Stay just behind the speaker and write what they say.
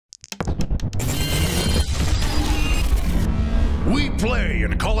We play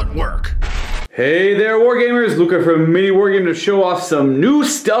and call it work. Hey there, Wargamers! Luca from MiniWarGaming to show off some new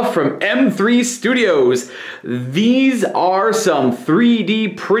stuff from M3 Studios. These are some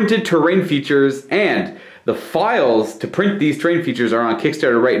 3D printed terrain features, and the files to print these terrain features are on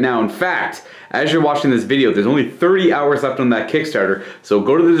Kickstarter right now. In fact, as you're watching this video, there's only 30 hours left on that Kickstarter, so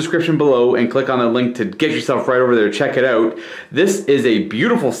go to the description below and click on the link to get yourself right over there to check it out. This is a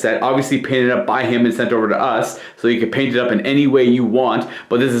beautiful set, obviously painted up by him and sent over to us, so you can paint it up in any way you want,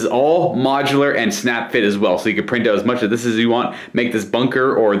 but this is all modular and snap fit as well, so you can print out as much of this as you want, make this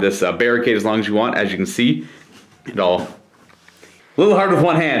bunker or this barricade as long as you want. As you can see, it all a little hard with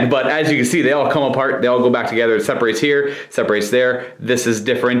one hand, but as you can see, they all come apart, they all go back together. It separates here, separates there. This is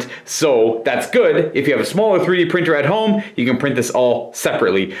different, so that's good. If you have a smaller 3D printer at home, you can print this all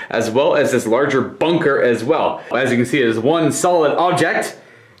separately, as well as this larger bunker as well. As you can see, it is one solid object,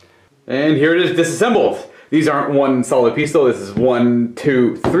 and here it is disassembled. These aren't one solid piece though, this is 1,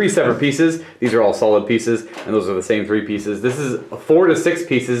 2, 3 separate pieces. These are all solid pieces, and those are the same 3 pieces. This is 4 to 6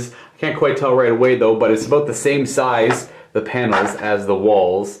 pieces. I can't quite tell right away though, but it's about the same size, the panels, as the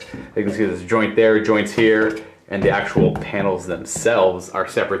walls. You can see this joint there, joints here, and the actual panels themselves are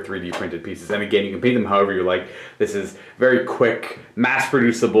separate 3D printed pieces. And again, you can paint them however you like. This is very quick,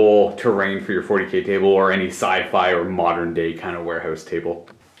 mass-producible terrain for your 40K table or any sci-fi or modern day kind of warehouse table.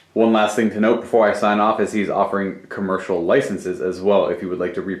 One last thing to note before I sign off is he's offering commercial licenses as well if you would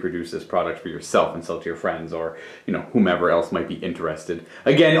like to reproduce this product for yourself and sell it to your friends or, you know, whomever else might be interested.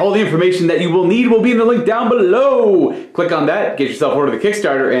 Again, all the information that you will need will be in the link down below. Click on that, get yourself over to the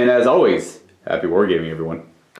Kickstarter, and as always, happy wargaming, everyone.